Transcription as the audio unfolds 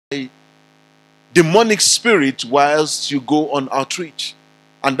demonic spirit whilst you go on outreach.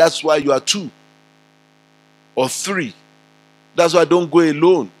 And that's why you are 2 or 3. That's why don't go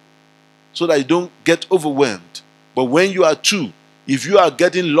alone, so that you don't get overwhelmed. But when you are 2, if you are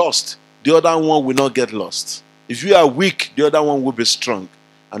getting lost, the other one will not get lost. If you are weak, the other one will be strong.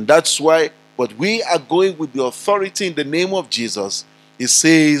 And that's why, but we are going with the authority in the name of Jesus. It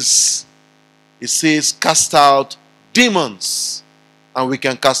says, cast out demons. And we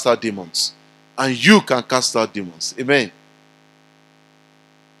can cast out demons. And you can cast out demons. Amen.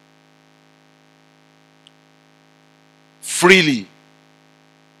 Freely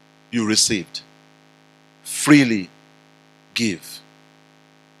you received. Freely give.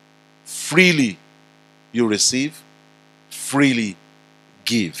 Freely you receive. Freely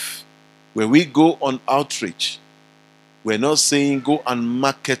give. When we go on outreach, we're not saying go and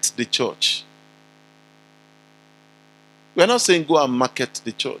market the church. We're not saying go and market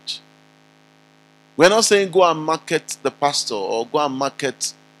the church. We're not saying go and market the pastor or go and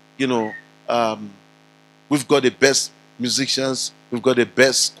market, we've got the best musicians, we've got the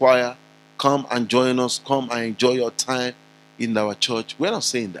best choir. Come and join us. Come and enjoy your time in our church. We're not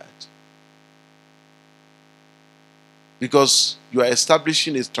saying that. Because you are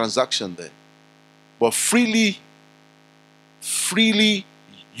establishing a transaction there. But freely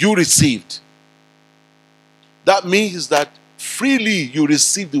you received. That means that freely you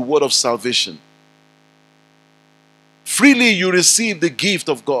receive the word of salvation. Freely you receive the gift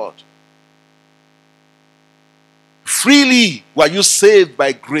of God. Freely were you saved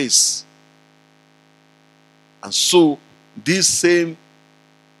by grace. And so, this same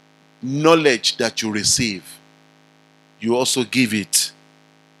knowledge that you receive, you also give it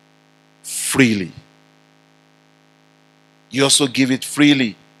freely. You also give it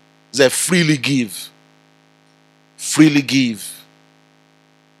freely. Say, freely give. Freely give.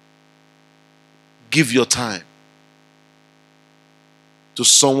 Give your time to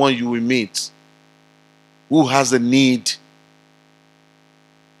someone you will meet who has a need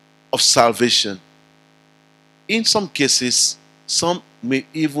of salvation. In some cases, some may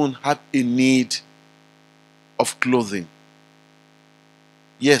even have a need of clothing.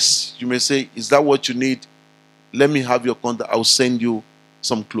 Yes, you may say, is that what you need? Let me have your contact. I'll send you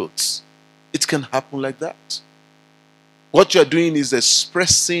some clothes. It can happen like that. What you're doing is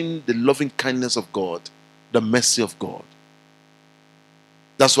expressing the loving kindness of God, the mercy of God.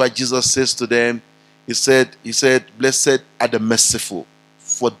 That's why Jesus says to them, He said, blessed are the merciful,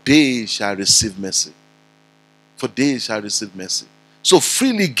 for they shall receive mercy. For they shall receive mercy. So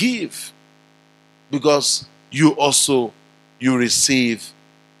freely give, because you receive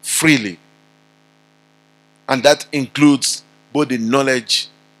freely. And that includes both the knowledge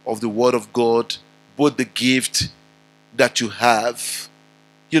of the word of God, both the gift that you have,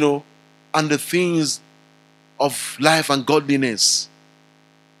 and the things of life and godliness.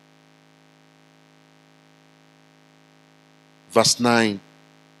 Verse 9,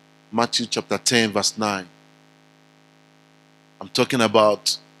 Matthew chapter 10, verse 9. I'm talking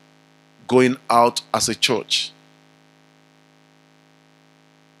about going out as a church.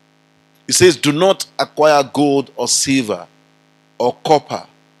 It says, do not acquire gold or silver or copper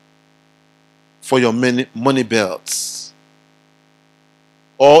for your money belts,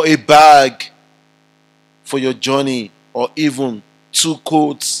 or a bag for your journey, or even 2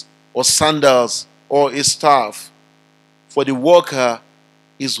 coats or sandals or a staff, for the worker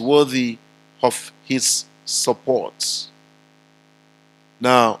is worthy of his support.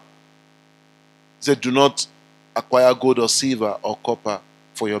 Now, he said, do not acquire gold or silver or copper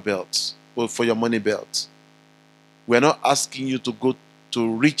for your belts, or for your money belt. We're not asking you to go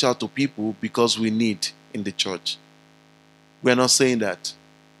to reach out to people because we need in the church. We're not saying that.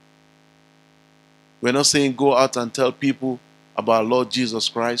 We're not saying go out and tell people about Lord Jesus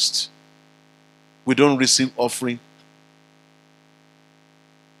Christ. We don't receive offering.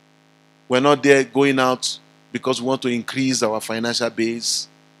 We're not there going out because we want to increase our financial base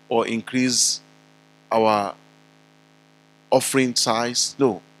or increase our offering size.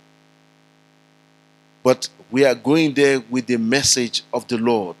 No. But we are going there with the message of the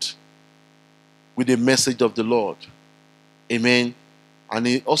Lord. With the message of the Lord. Amen. And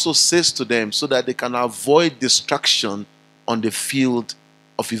he also says to them so that they can avoid distraction on the field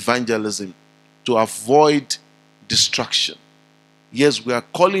of evangelism. To avoid distraction. Yes, we are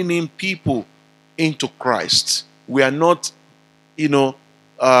calling in people into Christ. We are not,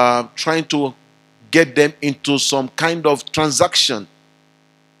 trying to get them into some kind of transaction.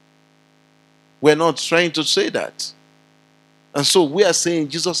 We're not trying to say that. And so we are saying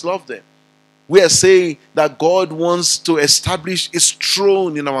Jesus loved them. We are saying that God wants to establish his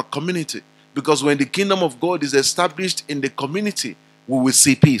throne in our community. Because when the kingdom of God is established in the community, we will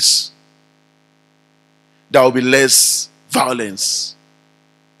see peace. There will be less violence.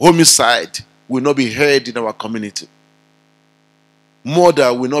 Homicide will not be heard in our community.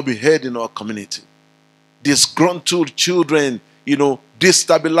 Murder will not be heard in our community. Disgruntled children,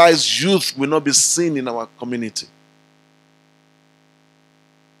 destabilized youth will not be seen in our community.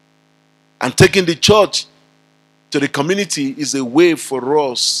 And taking the church to the community is a way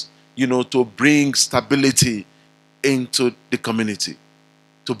for us, to bring stability into the community.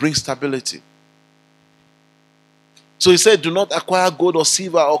 To bring stability. So he said, do not acquire gold or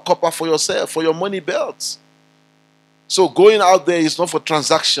silver or copper for yourself, for your money belts. So going out there is not for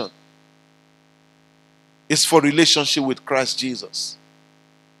transaction. It's for relationship with Christ Jesus.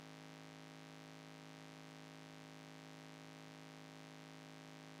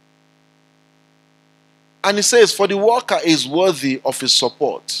 And he says, for the worker is worthy of his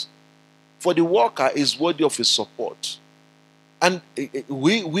support. For the worker is worthy of his support. And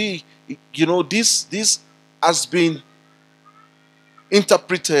this has been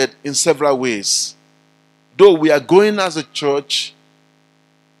interpreted in several ways. Though we are going as a church,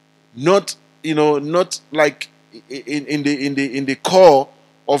 not like in the core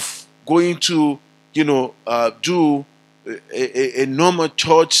of going to do a normal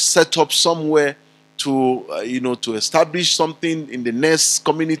church set up somewhere to to establish something in the next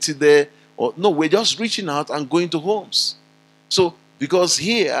community there. Or no, we're just reaching out and going to homes. So because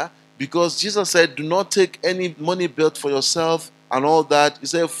Jesus said, do not take any money belt for yourself and all that. He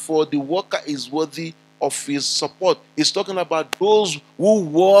said, for the worker is worthy of his support. He's talking about those who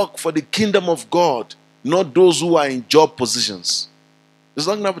work for the kingdom of God, not those who are in job positions. He's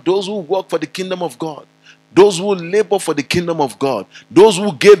talking about those who work for the kingdom of God, those who labor for the kingdom of God, those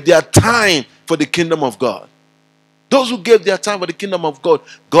who gave their time for the kingdom of God. Those who gave their time for the kingdom of God,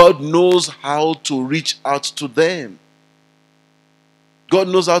 God knows how to reach out to them. God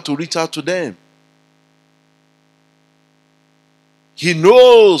knows how to reach out to them. He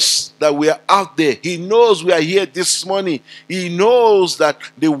knows that we are out there. He knows we are here this morning. He knows that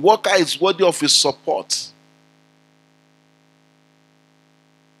the worker is worthy of his support.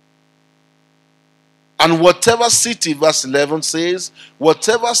 And whatever city, verse 11 says,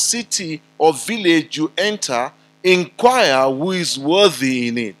 whatever city or village you enter, inquire who is worthy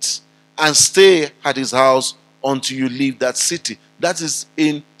in it, and stay at his house until you leave that city. That is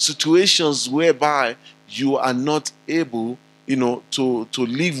in situations whereby you are not able to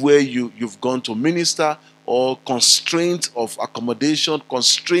live where you've gone to minister, or constraint of accommodation,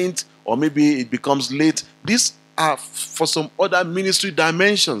 constraint, or maybe it becomes late. These are for some other ministry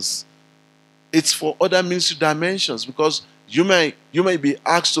dimensions. It's for other ministry dimensions, because you may be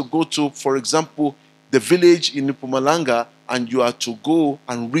asked to go to, for example, the village in Mpumalanga, and you are to go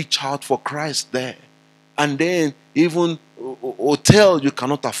and reach out for Christ there. And then even hotel you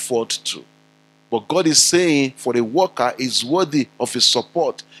cannot afford to. But God is saying, for a worker is worthy of his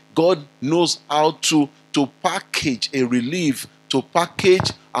support. God knows how to package a relief, to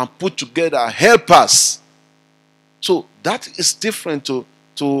package and put together helpers. So that is different to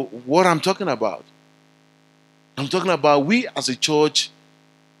what I'm talking about. I'm talking about we as a church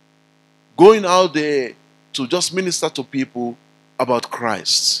going out there to just minister to people about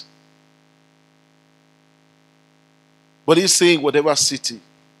Christ. But he's saying whatever city,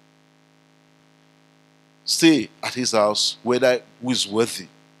 stay at his house, whether who is worthy.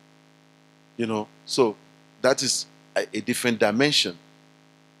 So that is a different dimension.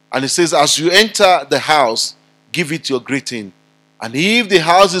 And it says, as you enter the house, give it your greeting. And if the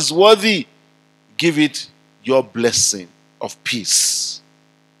house is worthy, give it your blessing of peace.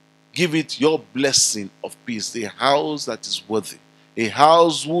 Give it your blessing of peace. The house that is worthy. A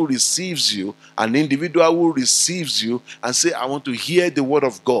house who receives you, an individual who receives you and say, I want to hear the word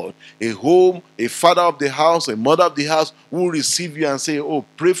of God. A home, a father of the house, a mother of the house who receive you and say, oh,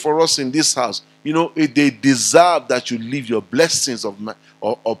 pray for us in this house. They deserve that you leave your blessings of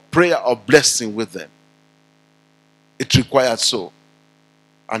prayer or blessing with them. It requires so.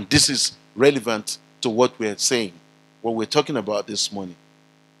 And this is relevant to what we're saying, what we're talking about this morning.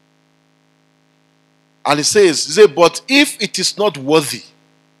 And he says, but if it is not worthy,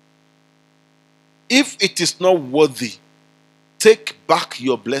 take back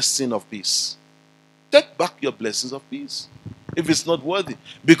your blessing of peace. Take back your blessings of peace. If it's not worthy.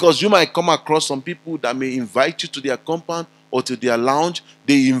 Because you might come across some people that may invite you to their compound or to their lounge.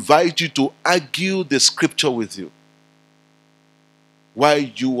 They invite you to argue the scripture with you while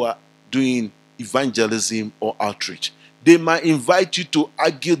you are doing evangelism or outreach. They might invite you to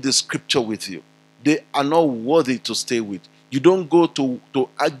argue the scripture with you. They are not worthy to stay with. You don't go to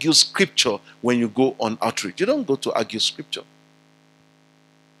argue scripture when you go on outreach. You don't go to argue scripture.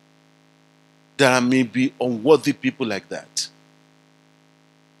 There may be unworthy people like that.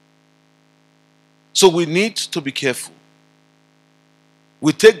 So we need to be careful.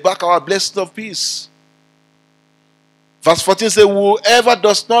 We take back our blessing of peace. Verse 14 says, whoever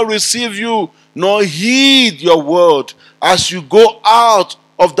does not receive you, nor heed your word, as you go out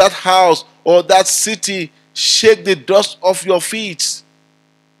of that house or that city, shake the dust off your feet.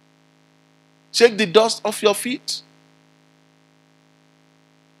 Shake the dust off your feet.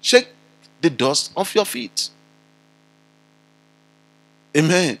 Shake the dust off your feet.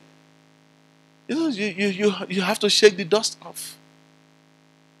 Amen. You have to shake the dust off.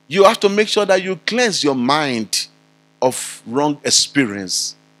 You have to make sure that you cleanse your mind of wrong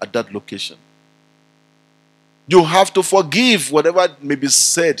experience at that location. You have to forgive whatever may be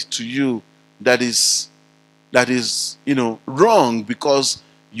said to you that is wrong, because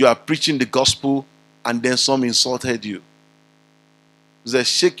you are preaching the gospel and then some insulted you. They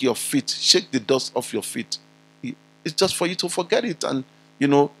shake your feet, shake the dust off your feet. It's just for you to forget it and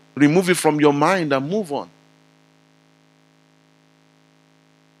remove it from your mind and move on.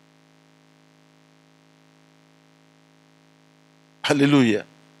 Hallelujah.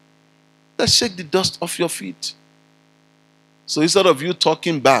 Let's shake the dust off your feet. So instead of you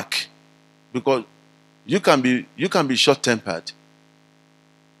talking back, because you can be short-tempered,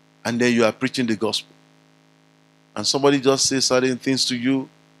 and then you are preaching the gospel, and somebody just says certain things to you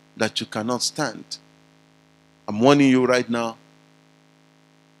that you cannot stand. I'm warning you right now.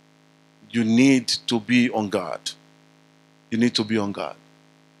 You need to be on guard. You need to be on guard.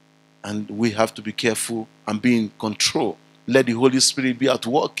 And we have to be careful and be in control. Let the Holy Spirit be at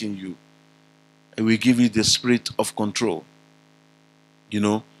work in you. And we give you the spirit of control.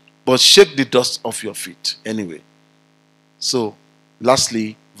 But shake the dust off your feet anyway. So,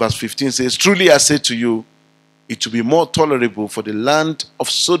 lastly, verse 15 says, truly I say to you, it will be more tolerable for the land of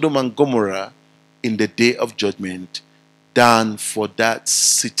Sodom and Gomorrah in the day of judgment than for that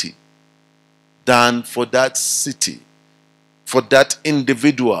city. Than for that city. For that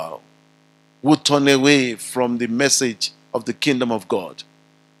individual who turn away from the message of the kingdom of God.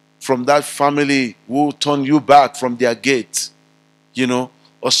 From that family who turn you back from their gate.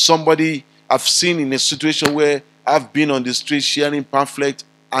 Or somebody I've seen in a situation where I've been on the street sharing pamphlet,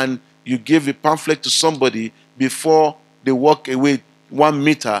 and you give a pamphlet to somebody, before they walk away 1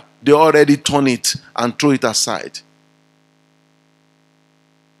 meter, they already turn it and throw it aside.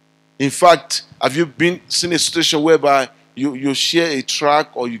 In fact, have you seen a situation whereby you share a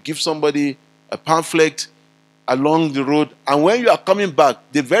tract or you give somebody a pamphlet along the road, and when you are coming back,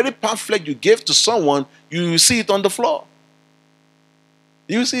 the very pamphlet you gave to someone, you see it on the floor.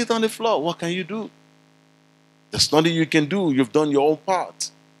 You see it on the floor. What can you do? There's nothing you can do. You've done your own part.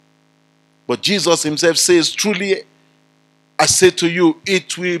 But Jesus himself says, truly I say to you,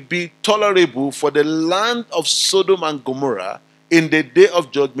 it will be tolerable for the land of Sodom and Gomorrah in the day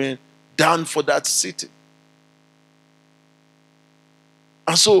of judgment than for that city.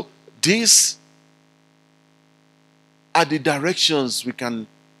 And so these are the directions we can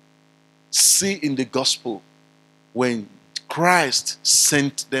see in the gospel when Christ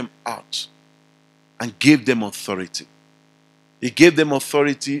sent them out and gave them authority. He gave them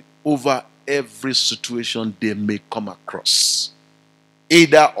authority over every situation they may come across.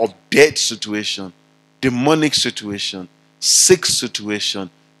 Either of death situation, demonic situation, sick situation,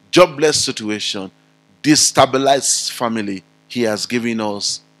 jobless situation, destabilized family. He has given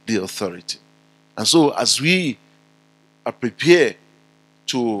us the authority. And so as we are prepared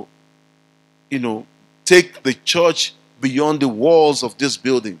to, take the church beyond the walls of this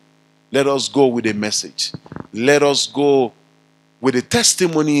building, let us go with a message. Let us go with the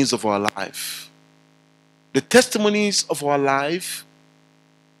testimonies of our life. The testimonies of our life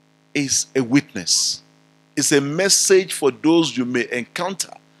is a witness. It's a message for those you may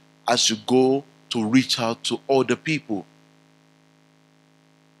encounter as you go to reach out to other people.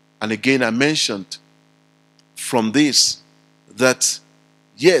 And again, I mentioned from this that,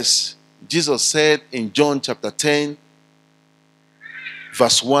 yes, Jesus said in John chapter 10,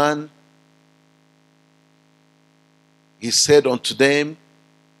 verse 1, he said unto them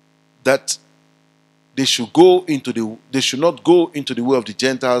that they should not go into the way of the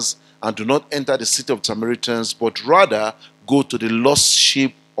Gentiles, and do not enter the city of Samaritans, but rather go to the lost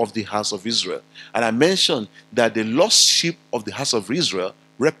sheep of the house of Israel. And I mentioned that the lost sheep of the house of Israel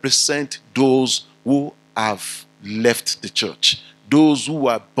represent those who have left the church, those who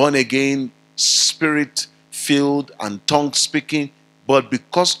are born again, spirit-filled and tongue-speaking, but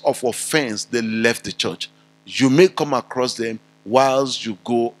because of offense, they left the church. You may come across them whilst you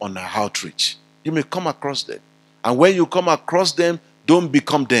go on an outreach. You may come across them. And when you come across them, don't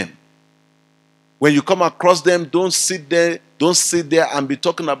become them. When you come across them, don't sit there and be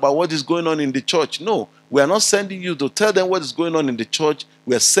talking about what is going on in the church. No, we are not sending you to tell them what is going on in the church.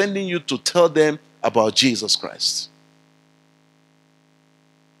 We are sending you to tell them about Jesus Christ.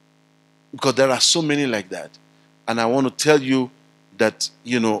 Because there are so many like that. And I want to tell you that,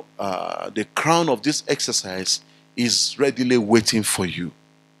 the crown of this exercise is readily waiting for you.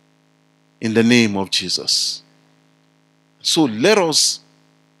 In the name of Jesus. So let us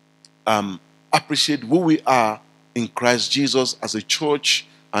appreciate who we are in Christ Jesus as a church,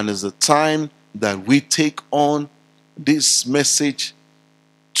 and as a time that we take on this message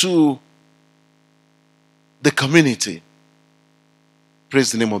to the community.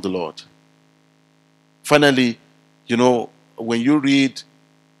 Praise the name of the Lord. Finally, when you read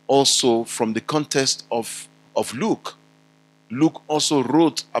also from the context of Luke, Luke also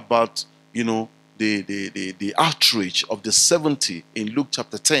wrote about, the outreach of the 70 in Luke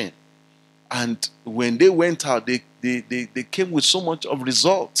chapter 10. And when they went out, they came with so much of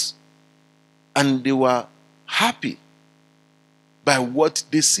results. And they were happy by what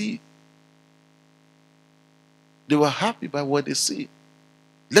they see. They were happy by what they see.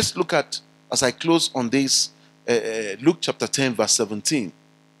 Let's look at, as I close on this, Luke chapter 10, verse 17.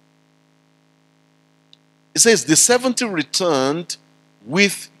 It says, the 70 returned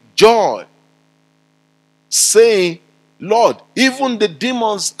with joy, saying, Lord, even the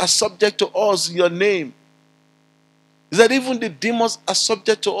demons are subject to us in your name. Is that even the demons are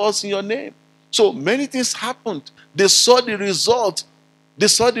subject to us in your name? So many things happened. They saw the result. They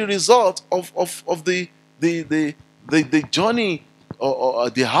saw the result of the journey or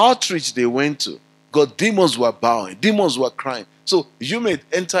the outreach they went to. God, demons were bowing. Demons were crying. So you may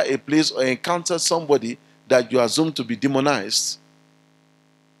enter a place or encounter somebody that you assume to be demonized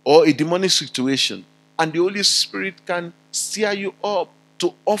or a demonic situation, and the Holy Spirit can stir you up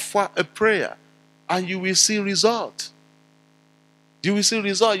to offer a prayer, and you will see result. You will see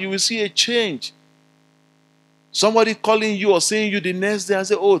result. You will see a change. Somebody calling you or saying you the next day and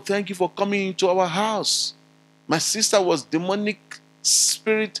say, oh, thank you for coming into our house. My sister was demonic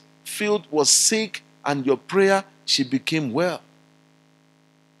spirit filled, was sick, and your prayer, she became well.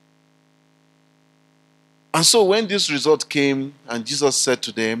 And so when this result came, and Jesus said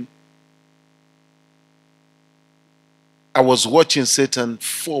to them, I was watching Satan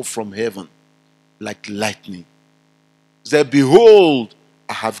fall from heaven like lightning. He said, behold,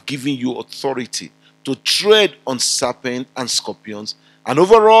 I have given you authority to tread on serpents and scorpions, and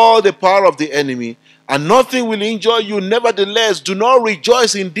over all the power of the enemy, and nothing will injure you. Nevertheless, do not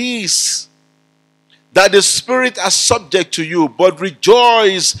rejoice in this, that the spirits are subject to you, but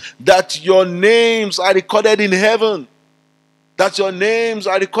rejoice that your names are recorded in heaven. That your names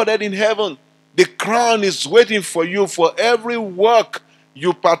are recorded in heaven. The crown is waiting for you for every work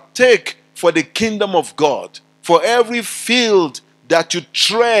you partake for the kingdom of God, for every field that you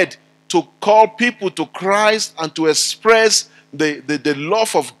tread to call people to Christ and to express the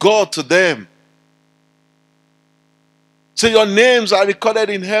love of God to them. So your names are recorded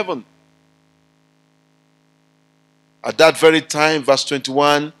in heaven. At that very time, verse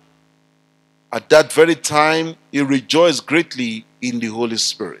 21, at that very time, he rejoiced greatly in the Holy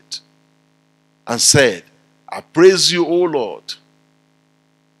Spirit and said, I praise you, O Lord,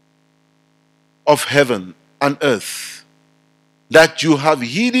 of heaven and earth, that you have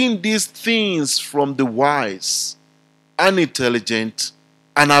hidden these things from the wise and intelligent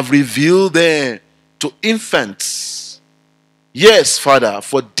and have revealed them to infants. Yes, Father,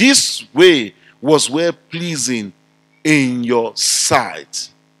 for this way was well pleasing in your sight.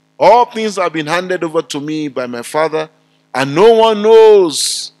 All things have been handed over to me by my Father, and no one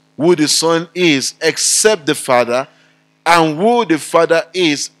knows who the Son is except the Father, and who the Father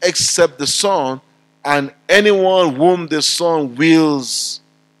is except the Son, and anyone whom the Son wills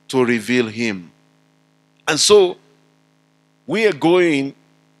to reveal him. And so, we are going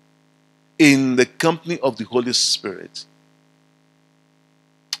in the company of the Holy Spirit.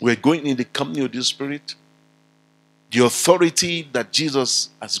 We're going in the company of the Spirit. The authority that Jesus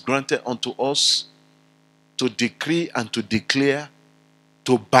has granted unto us to decree and to declare,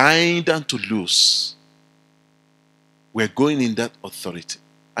 to bind and to loose. We're going in that authority.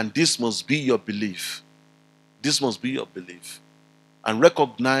 And this must be your belief. This must be your belief. And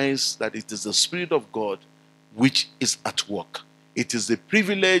recognize that it is the Spirit of God which is at work. It is a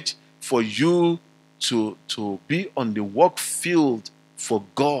privilege for you to be on the work field for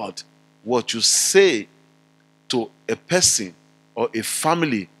God. What you say to a person or a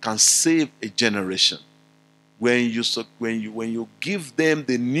family can save a generation. when you give them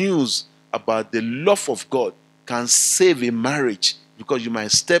the news about the love of God, can save a marriage, because you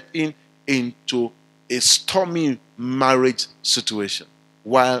might step into a stormy marriage situation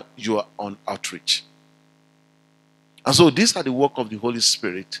while you are on outreach. And so these are the work of the Holy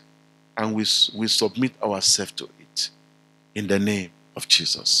Spirit, and we submit ourselves to it in the name of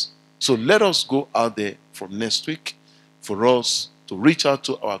Jesus. So let us go out there from next week for us to reach out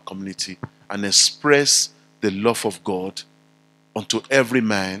to our community and express the love of God unto every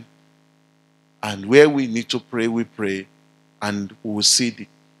man. And where we need to pray, we pray, and we will see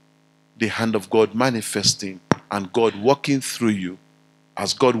the hand of God manifesting and God working through you.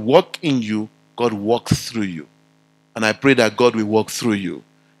 As God work in you, God work through you. And I pray that God will work through you.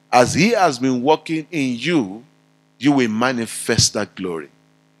 As He has been working in you, you will manifest that glory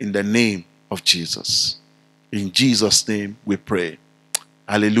in the name of Jesus. In Jesus' name we pray.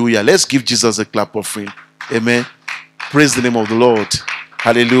 Hallelujah. Let's give Jesus a clap offering. Amen. Praise the name of the Lord.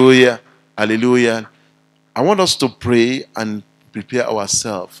 Hallelujah. Hallelujah. I want us to pray and prepare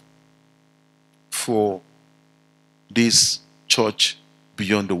ourselves for this church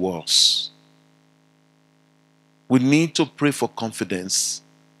beyond the walls. We need to pray for confidence.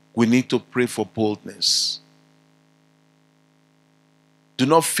 We need to pray for boldness. Do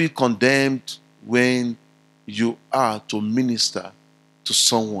not feel condemned when you are to minister to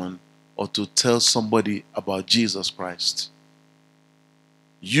someone or to tell somebody about Jesus Christ.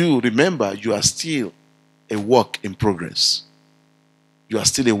 You remember, you are still a work in progress. You are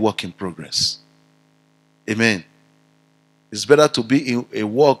still a work in progress. Amen. It's better to be in a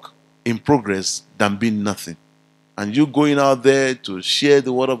work in progress than being nothing. And you going out there to share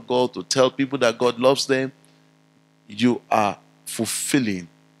the word of God, to tell people that God loves them, you are fulfilling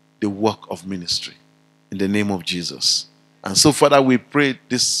the work of ministry in the name of Jesus. And so, Father, we pray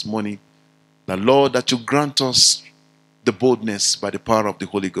this morning that, Lord, that you grant us the boldness by the power of the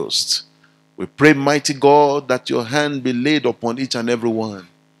Holy Ghost. We pray, mighty God, that your hand be laid upon each and every one,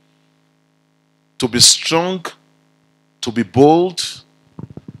 to be strong, to be bold,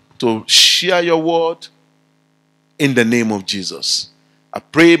 to share your word in the name of Jesus. I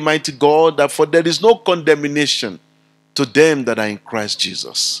pray, mighty God, that for there is no condemnation to them that are in Christ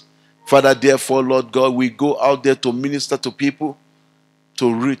Jesus. Father, therefore, Lord God, we go out there to minister to people,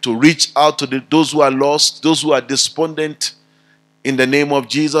 to reach out to those who are lost, those who are despondent. In the name of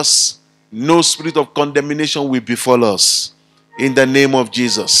Jesus, no spirit of condemnation will befall us. In the name of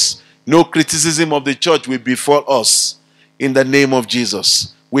Jesus, no criticism of the church will befall us. In the name of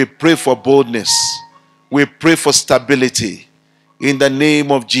Jesus, we pray for boldness. We pray for stability. In the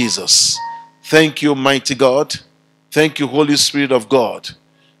name of Jesus. Thank you, mighty God. Thank you, Holy Spirit of God.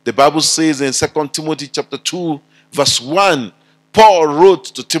 The Bible says in 2 Timothy chapter 2, verse 1, Paul wrote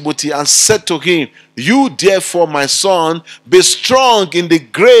to Timothy and said to him, you therefore, my son, be strong in the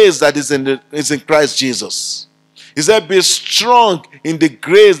grace that is in Christ Jesus. He said, be strong in the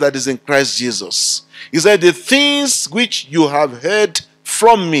grace that is in Christ Jesus. He said, the things which you have heard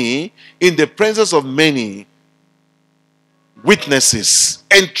from me in the presence of many witnesses,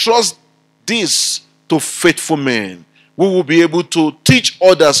 entrust this to faithful men. We will be able to teach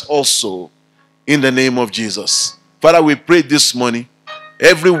others also in the name of Jesus. Father, we pray this morning,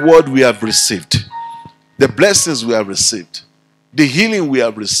 every word we have received, the blessings we have received, the healing we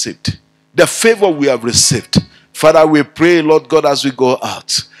have received, the favor we have received. Father, we pray, Lord God, as we go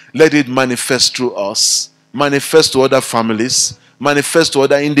out, let it manifest through us, manifest to other families, manifest to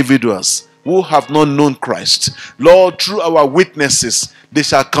other individuals who have not known Christ. Lord, through our witnesses, they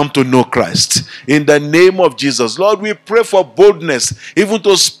shall come to know Christ. In the name of Jesus. Lord, we pray for boldness, even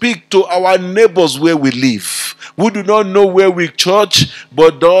to speak to our neighbors where we live. We do not know where we church,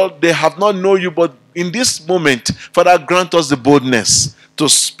 but Lord, they have not known you. But in this moment, Father, grant us the boldness to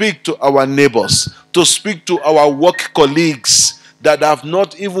speak to our neighbors, to speak to our work colleagues that have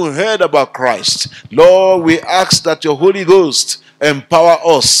not even heard about Christ. Lord, we ask that your Holy Ghost empower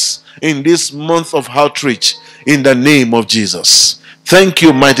us in this month of outreach in the name of Jesus. Thank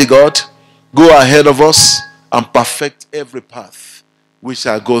you, mighty God. Go ahead of us and perfect every path we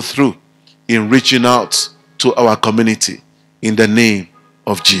shall go through in reaching out to our community in the name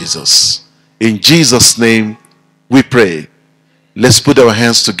of Jesus. In Jesus' name we pray. Let's put our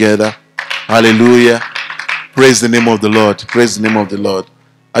hands together. Hallelujah. Praise the name of the Lord. Praise the name of the Lord.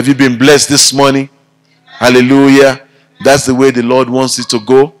 Have you been blessed this morning? Hallelujah. That's the way the Lord wants it to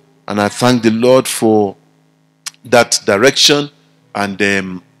go. And I thank the Lord for that direction.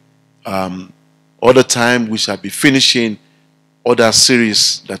 And other time we shall be finishing other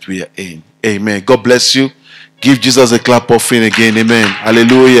series that we are in. Amen. God bless you. Give Jesus a clap offering again. Amen.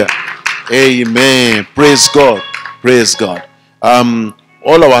 Hallelujah. Amen. Praise God. Praise God.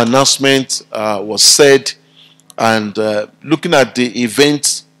 All our announcement was said, and looking at the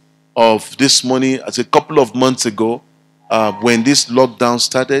events of this morning, as a couple of months ago, when this lockdown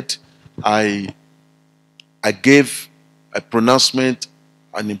started, I gave a pronouncement,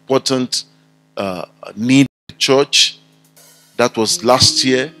 an important need in the church. That was last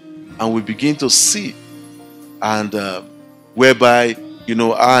year, and we begin to see, and whereby,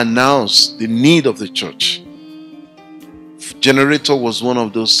 I announced the need of the church. Generator was one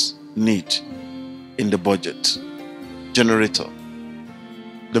of those needs in the budget. Generator.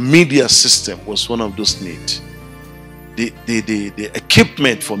 The media system was one of those needs. The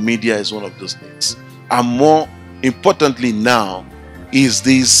equipment for media is one of those needs. And more importantly now is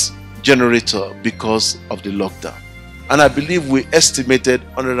this generator because of the lockdown. And I believe we estimated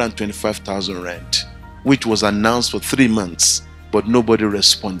 125,000 rand, which was announced for 3 months, but nobody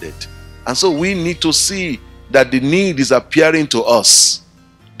responded. And so we need to see that the need is appearing to us.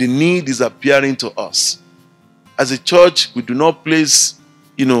 The need is appearing to us. As a church, we do not place,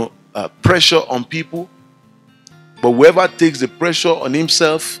 pressure on people, but whoever takes the pressure on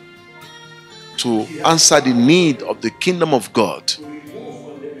himself to answer the need of the kingdom of God,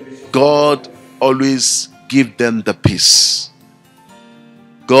 God always gives them the peace.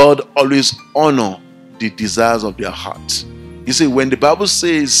 God always honors the desires of their heart. You see, when the Bible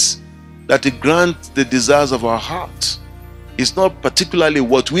says that He grants the desires of our heart, it's not particularly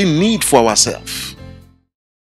what we need for ourselves.